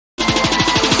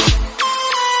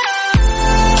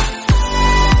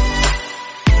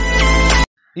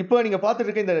இப்போ நீங்க பார்த்துட்டு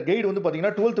இருக்க இந்த கைடு வந்து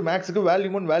பாத்தீங்கன்னா 12th மேக்ஸ்க்கு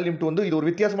வால்யூம் 1 வால்யூம் 2 வந்து இது ஒரு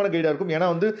வித்தியாசமான கைடா இருக்கும். ஏன்னா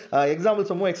வந்து எக்ஸாம்பிள்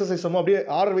சம்மோ எக்ஸசைஸ் சம்மோ அப்படியே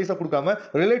ஆர்டர் வைஸா கொடுக்காம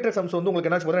ரிலேட்டட் சம்ஸ் வந்து உங்களுக்கு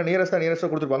என்ன பார்த்தீங்கன்னா நியரஸ்டா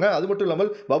கொடுத்துருப்பாங்க. அது மட்டும் இல்லாமல்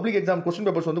பப்ளிக் எக்ஸாம் கொஸ்டின்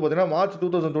பேப்பர்ஸ் வந்து பாத்தீங்கன்னா மார்ச்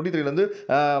 2023 இருந்து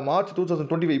மார்ச்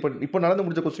 2025 இப்போ நடந்து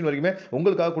முடிஞ்ச கொஸ்டின் வரைக்குமே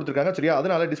உங்களுக்காக கொடுத்துருக்காங்க. சரியா?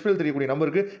 அதனால டிஸ்பிளே தெரியக்கூடிய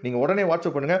நம்பருக்கு நீங்க உடனே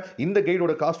வாட்ஸ்அப் பண்ணுங்க. இந்த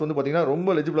கைடோட காஸ்ட் வந்து பாத்தீங்கன்னா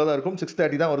ரொம்ப லெஜிபிளா தான் இருக்கும்.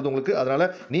 630 தான் வருது உங்களுக்கு. அதனால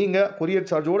நீங்க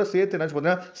கொரியர் சார்ஜோட சேர்த்து என்ன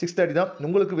பார்த்தீங்கன்னா 630 தான்.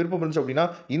 உங்களுக்கு விருப்பம் இருந்துச்சு அப்படின்னா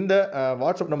இந்த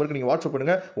வாட்ஸ்அப் நம்பருக்கு நீங்க வாட்ஸ்அப்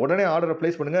பண்ணுங்க. உடனே ஆர்டரை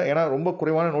பிளேஸ் பண்ணுங்க. ஏன்னா ரொம்ப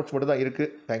குறைவான நோட்ஸ் மட்டும் தான் இருக்கு.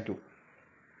 Thank you.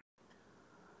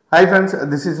 Hi friends,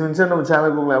 this is Vincent. நம்ம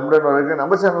சேனலுக்கு உங்களை அப்டேட் வரக்கு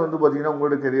நம்ம சேனல் வந்து பார்த்தீங்கன்னா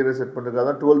உங்களோட கெரியரை செட் பண்ணுறதுக்காக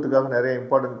தான் 12th நிறைய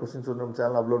இம்பார்ட்டன்ட் கொஸ்டின்ஸ் வந்து நம்ம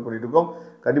சேனல் அப்லோட் பண்ணிட்டு இருக்கோம்.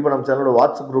 கண்டிப்பாக நம்ம சேனலோட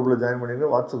வாட்ஸ்அப் குரூப்பில் ஜாயின் பண்ணிடுங்க.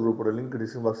 வாட்ஸ்அப் குரூப்போட லிங்க்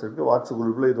டிஸ்கிரிப்ஷன் பாக்ஸ் இருக்குது. வாட்ஸ்அப்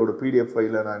குரூப்பில் இதோட பிடிஎஃப்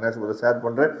ஃபைலில் நான் என்ன சொல்ல ஷேர்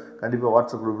பண்ணுறேன். கண்டிப்பாக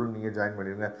வாட்ஸ்அப் குரூப்பில் நீங்கள் ஜாயின்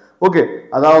பண்ணிடுங்க. ஓகே,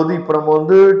 அதாவது இப்போ நம்ம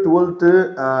வந்து 12th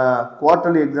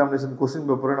குவார்டர்லி எக்ஸாமினேஷன் கொஸ்டின்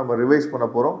பேப்பரை நம்ம ரிவைஸ் பண்ண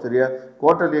போகிறோம். சரியா?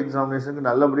 குவார்டர்லி எக்ஸாமினேஷனுக்கு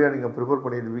நல்லபடியாக நீங்கள் ப்ரிப்பேர்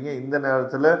பண்ணிட்டு இருப்பீங்க. இந்த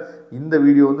நேரத்தில் இந்த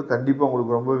வீடியோ வந்து கண்டிப்பாக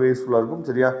உங்களுக்கு ரொம்பவே யூஸ்ஃபுல்லாக இருக்கும்.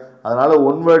 சரியா? அதனால்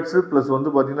ஒன் வேர்ட்ஸு ப்ளஸ் வந்து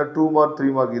பார்த்தீங்கன்னா 2 மார்க்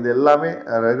 3 மார்க் இது எல்லாமே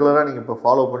ரெகுலராக நீங்கள் இப்போ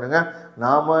ஃபாலோ பண்ணுங்கள்.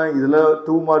 நாம் இதில்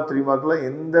 2 மார்க் 3 மார்க்கில்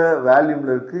எந்த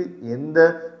வேல்யூமில் இருக்குது, எந்த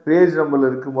பேஜ் நம்பரில்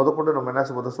இருக்குது முதற்கொண்டு நம்ம என்ன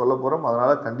பார்த்தா சொல்ல போகிறோம்.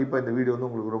 அதனால் கண்டிப்பாக இந்த வீடியோ வந்து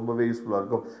உங்களுக்கு ரொம்பவே யூஸ்ஃபுல்லாக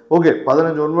இருக்கும். ஓகே,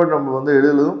 15 ஒன் வேர்டு நம்ம வந்து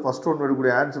எழுதும். ஃபஸ்ட் ஒன் வேர்டு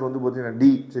கூடிய ஆன்சர் வந்து பார்த்தீங்கன்னா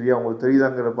டி. சரியா? உங்களுக்கு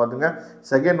தெரியுதாங்கிற பார்த்துங்க.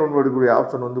 செகண்ட் ஒன் வேர்டு கூடிய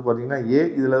ஆப்ஷன் வந்து பார்த்தீங்கன்னா ஏ.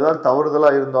 இதில் ஏதாவது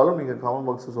தவறுதலாக இருந்தாலும் நீங்கள் கமெண்ட்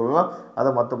பாக்ஸில் சொல்லலாம்.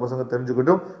 அதை மற்ற பசங்க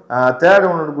தெரிஞ்சுக்கிட்டும். தேர்ட்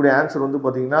ஒன் வேர்டு கூடிய ஆன்சர் வந்து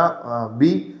பார்த்தீங்கன்னா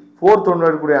பி. ஃபோர்த் ஒன்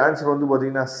வேர்டுக்குரிய ஆன்சர் வந்து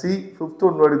பார்த்தீங்கன்னா சி. ஃபிஃப்த்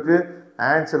ஒன் வேர்டுக்கு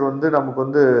ஆன்சர் வந்து நமக்கு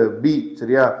வந்து பி.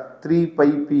 சரியா? 3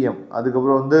 PM.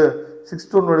 அதுக்கப்புறம் வந்து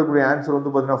சிக்ஸ்த் ஒன் வேர்டுக்குரிய ஆன்சர்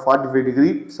வந்து பார்த்தீங்கன்னா 45 டிகிரி.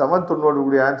 செவன்த் ஒன்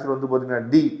வேர்டுக்குரிய ஆன்சர் வந்து பார்த்தீங்கன்னா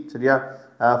டி. சரியா?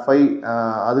 5.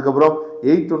 அதுக்கப்புறம்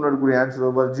எயித் ஒன் வேர்டுக்குரிய ஆன்சர்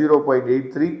வந்து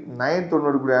 0.83. நைன்த் ஒன்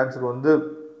வேர்டுக்குரிய ஆன்சர் வந்து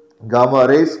gamma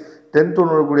race. 10th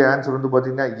one வேர்டுக்குரிய answer வந்து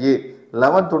பார்த்தீங்கன்னா ஏ.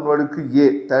 11th ஒன் வேர்டுக்கு ஏ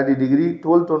 30 டிகிரி.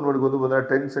 12th ஒன் வேர்டுக்கு வந்து பார்த்தீங்கன்னா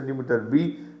 10 சென்டிமீட்டர் பி.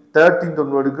 13th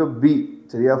ஒன் வேர்டுக்கு பி.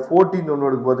 சரியா? 14th ஒன்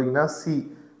வேர்டுக்கு பார்த்தீங்கன்னா சி.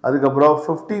 அதுக்கப்புறம்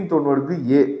 15th ஒன் வேர்டுக்கு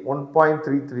ஏ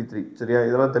 1.333. சரியா?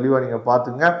 இதெல்லாம் தெளிவாக நீங்கள்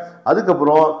பார்த்துங்க.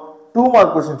 அதுக்கப்புறம் 2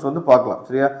 மார்க் கொஸ்டின்ஸ் வந்து பார்க்கலாம்.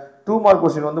 சரியா? 2 மார்க்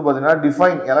கொஸ்டின் வந்து பார்த்தீங்கன்னா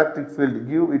define electric field,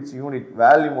 give it's unit.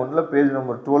 Volume 1ல் பேஜ்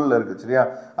நம்பர் 12 இருக்குது. சரியா?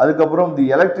 அதுக்கப்புறம் தி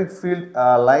electric field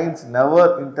lines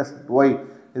never intersect Y.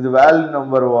 இது வேல்யூ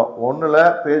நம்பர் 1ல்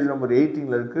பேஜ் நம்பர்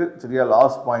 18ல் இருக்குது. சரியா?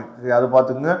 Last point. சரியா? அதை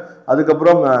பார்த்துங்க.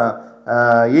 அதுக்கப்புறம்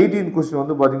 18th கொஸ்டின்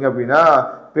வந்து பார்த்தீங்க அப்படின்னா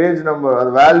பேஜ் நம்பர் அது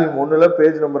வேல்யூம் 1ல்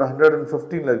பேஜ் நம்பர்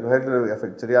 115ல் இருக்குது ஹைட்ரல்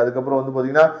எஃபெக்ட். சரி? அதுக்கப்புறம் வந்து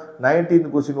பார்த்தீங்கன்னா 19th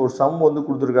கொஸ்டின் ஒரு சம் வந்து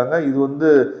கொடுத்துருக்காங்க. இது வந்து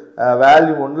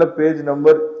வேல்யூம் 1ல் பேஜ்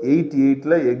நம்பர்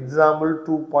 88ல் எக்ஸாம்பிள்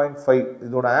 2.5.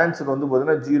 இதோட ஆன்சர் வந்து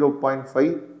பார்த்தீங்கன்னா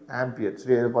 0.5 ஆம்பியர்.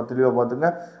 சரி? இதை தெளிவாக பார்த்துங்க.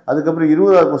 அதுக்கப்புறம்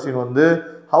 20th கொஸ்டின் வந்து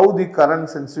how the current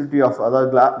sensitivity of அதாவது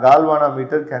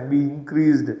கால்வானாமீட்டர் கேன் பி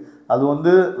இன்க்ரீஸ்டு. அது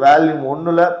வந்து வேல்யூம்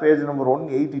 1ல் பேஜ் நம்பர்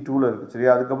 182ல் இருக்குது.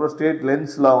 சரியா? அதுக்கப்புறம் ஸ்டேட்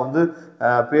லென்ஸ்லாம் வந்து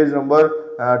பேஜ் நம்பர்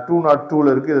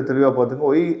 202ல் இருக்குது. இதை தெளிவாக பார்த்துங்க.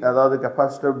 ஒய் அதாவது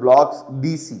capacitor blocks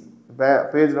DC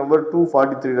page number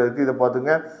 243ல் இருக்குது. இதை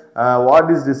பார்த்துங்க.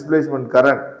 What is displacement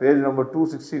current page number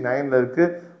 269ல் இருக்குது.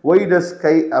 ஒய் டஸ்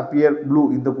ஸ்கை அப்பியர் ப்ளூ.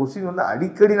 இந்த கொஸ்டின் வந்து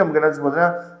அடிக்கடி நமக்கு என்னாச்சு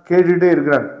பார்த்தீங்கன்னா கேட்டுகிட்டே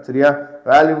இருக்கிறாங்க. சரியா?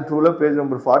 வேல்யூம் 2ல் பேஜ்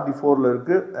நம்பர் 44ல்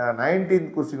இருக்குது. 19th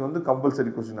கொஸ்டின் வந்து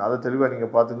கம்பல்சரி கொஸ்டின். அதை தெளிவாக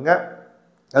நீங்கள் பார்த்துங்க.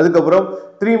 அதுக்கப்புறம்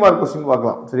 3 மார்க் கொஸ்டின்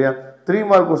பார்க்கலாம். சரியா? 3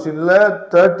 மார்க் கொஸ்டினில்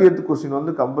 30th கொஸ்டின்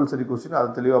வந்து கம்பல்சரி கொஸ்டின். அதை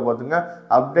தெளிவாக பார்த்துங்க.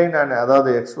 அப்டைன் அண்ட் அதாவது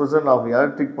expression of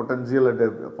electric potential at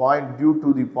point due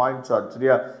to the point charge.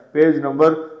 சரியா? பேஜ்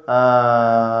நம்பர்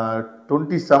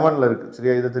 27ல் இருக்குது.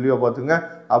 சரியா? இதை தெளிவாக பார்த்துங்க.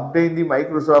 Obtained the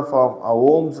Microsoft form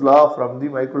Ohm's law from the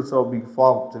Microsoft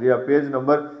form. சரியா? பேஜ்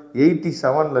நம்பர்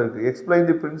 87ல் இருக்குது. Explain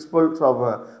the principles of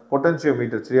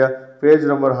potentiometer. சரியா? பேஜ்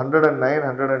நம்பர் 109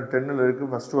 110ல் இருக்குது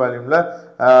first வால்யூமில்.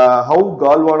 How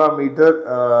கால்வானாமீட்டர்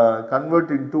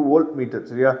convert into volt metre.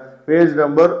 சரியா? பேஜ்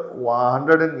நம்பர்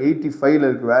 185ல்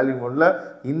இருக்குது வேல்யூம் 1ல்.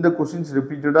 இந்த கொஸ்டின்ஸ்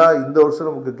ரிப்பீட்டடாக இந்த வருஷம்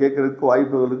நமக்கு கேட்கறதுக்கு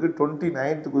வாய்ப்புகள் இருக்குது.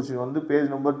 29th கொஸ்டின் வந்து பேஜ்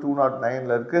நம்பர்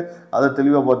 209ல் இருக்குது. அதை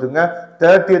தெளிவாக பார்த்துங்க.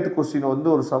 30th கொஸ்டின் வந்து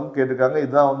ஒரு சம் கேட்டிருக்காங்க.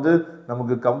 இதுதான் வந்து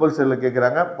நமக்கு கம்பல்சரியில்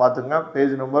கேட்குறாங்க. பார்த்துங்க.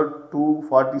 பேஜ் நம்பர்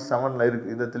 247ல்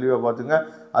இருக்குது. இதை தெளிவாக பார்த்துங்க.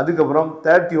 அதுக்கப்புறம்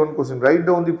 31 question write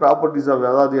down the properties of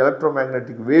அதாவது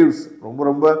எலக்ட்ரோமேக்னெட்டிக் வேவ்ஸ். ரொம்ப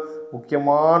ரொம்ப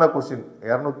முக்கியமான கொஸ்டின்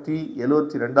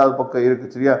 272வது பக்கம்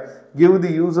இருக்குது. சரியா? கிவ்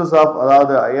தி யூசஸ் ஆஃப்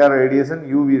அதாவது ஐஆர் ரேடியேஷன்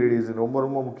யூவி ரேடியேஷன். ரொம்ப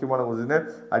ரொம்ப முக்கியமான கொஸ்டின்.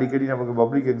 அடிக்கடி நமக்கு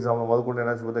பப்ளிக் எக்ஸாமில் முதற்கொண்டு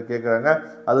என்ன பார்த்தா கேட்குறாங்க.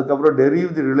 அதுக்கப்புறம்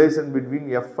derive the relation between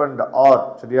F and R.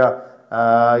 சரியா?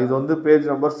 இது வந்து பேஜ்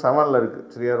நம்பர் 7ல் இருக்குது.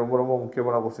 சரியா? ரொம்ப ரொம்ப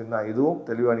முக்கியமான கொஸ்டின் தான். இதுவும்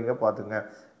தெளிவாக நீங்கள் பார்த்துங்க.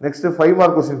 நெக்ஸ்ட் 5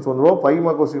 மார்க் கொஸ்டின்ஸ் வந்துடும். 5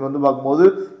 மார்க் கொஸ்டின் வந்து பார்க்கும்போது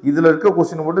இதில் இருக்க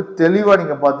கொஸ்டின் மட்டும் தெளிவாக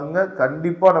நீங்கள் பார்த்துங்க.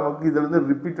 கண்டிப்பாக நமக்கு இதிலிருந்து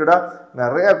ரிப்பீட்டடாக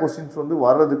நிறையா கொஸ்டின்ஸ் வந்து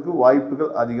வர்றதுக்கு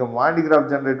வாய்ப்புகள் அதிகம்.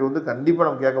 ஹேண்டிகிராஃப்ட் ஜென்ரேட்டர் வந்து கண்டிப்பாக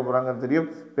நம்ம கேட்க போகிறாங்கன்னு தெரியும்.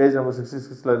 பேஜ் நம்பர்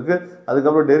 66 இருக்குது.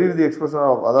 அதுக்கப்புறம் டெரிவ் தி எக்ஸ்பிரஷன்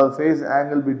ஆஃப் அதாவது phase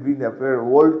angle between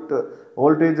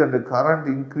voltage and current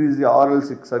increase the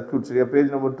RL6 circuit சரியா பேஜ்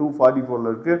நம்பர் 244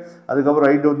 இருக்குது. அதுக்கப்புறம்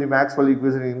write down the Maxwell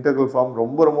equation integral form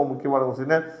ரொம்ப முக்கியமான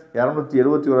கொஸ்டின்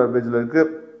 271 பேஜில் இருக்குது.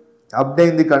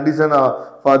 Obtained the condition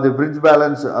for the bridge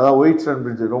balance அதாவது white stand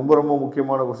bridge ரொம்ப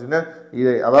முக்கியமான கொஸ்டின்.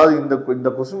 இதை அதாவது இந்த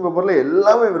கொஸ்டின் பேப்பரில்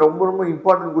எல்லாமே ரொம்ப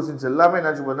இம்பார்ட்டன்ட் கொஸ்டின்ஸ் எல்லாமே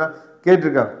என்னாச்சு பார்த்தீங்கன்னா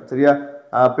கேட்டிருக்காங்க சரியா.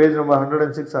 பேஜ் நம்பர்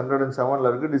 106 107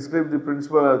 இருக்குது. Describe the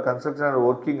principal construction and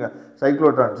working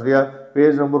cyclotron சரியா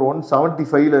பேஜ் நம்பர்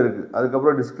 175 இருக்குது.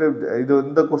 அதுக்கப்புறம் டிஸ்கிரைப்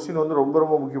இந்த கொஸ்டின் வந்து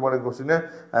ரொம்ப முக்கியமான கொஸ்டின்.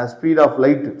 ஸ்பீட் ஆஃப்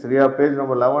லைட் சரியா பேஜ்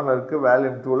நம்பர் 11 இருக்குது.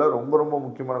 வால்யூம் 2ல ரொம்ப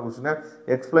முக்கியமான question.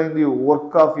 Explain the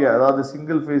work of அதாவது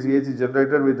single phase AC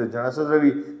generator with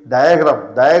necessary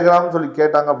diagram சொல்லி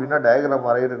கேட்டாங்க அப்படின்னா டயக்ராம்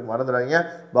வரைகிறதுக்கு மறந்துடாங்க.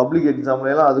 பப்ளிக்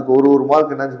எக்ஸாம்லாம் அதுக்கு ஒரு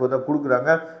மார்க் என்னாச்சு பார்த்தா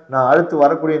கொடுக்குறாங்க. நான் அடுத்து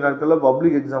வரக்கூடிய நாட்களில்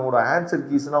பப்ளிக் எக்ஸாமோட ஆன்சர்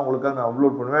கீஸ்லாம் உங்களுக்காக நான்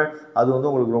அப்லோட் பண்ணுவேன். அது வந்து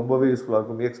உங்களுக்கு ரொம்பவே யூஸ்ஃபுல்லாக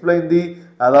இருக்கும். எக்ஸ்பிளைன் தி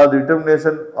அதாவது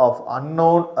determination of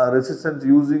unknown resistance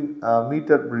using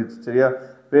metre bridge சரியா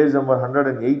பேஜ் நம்பர்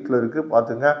 108 இருக்குது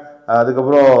பார்த்துங்க.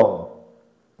 அதுக்கப்புறம்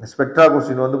ஸ்பெக்ட்ரா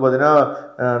கொஸ்டின் வந்து பார்த்தீங்கன்னா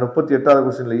 38வது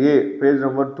கொஸ்டின்லையே பேஜ்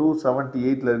நம்பர்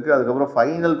 278 இருக்குது. அதுக்கப்புறம்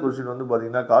ஃபைனல் கொஸ்டின் வந்து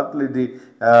பார்த்தீங்கன்னா calculate the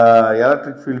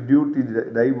electric field due to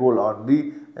dipole on the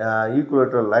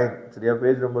equilateral line சரியா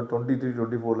பேஜ் நம்பர் 23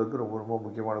 24 இருக்குது. ரொம்ப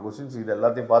முக்கியமான கொஸ்டின்ஸ். இது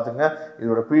எல்லாத்தையும் பார்த்துங்க.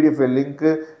 இதோட பிடிஎஃப்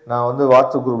லிங்க்கு நான் வந்து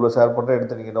வாட்ஸ்அப் குரூப்பில் ஷேர் பண்ணுறேன்.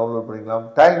 எடுத்து நீங்கள் டவுன்லோட் பண்ணிக்கலாம்.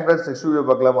 Thank you friends. நெக்ஸ்ட் வீடியோ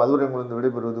பார்க்கலாம். அதுவரை உங்களுக்கு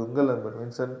விடைபெறுவது உங்கள் நண்பன்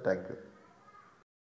வின்சென்ட். தேங்க்யூ.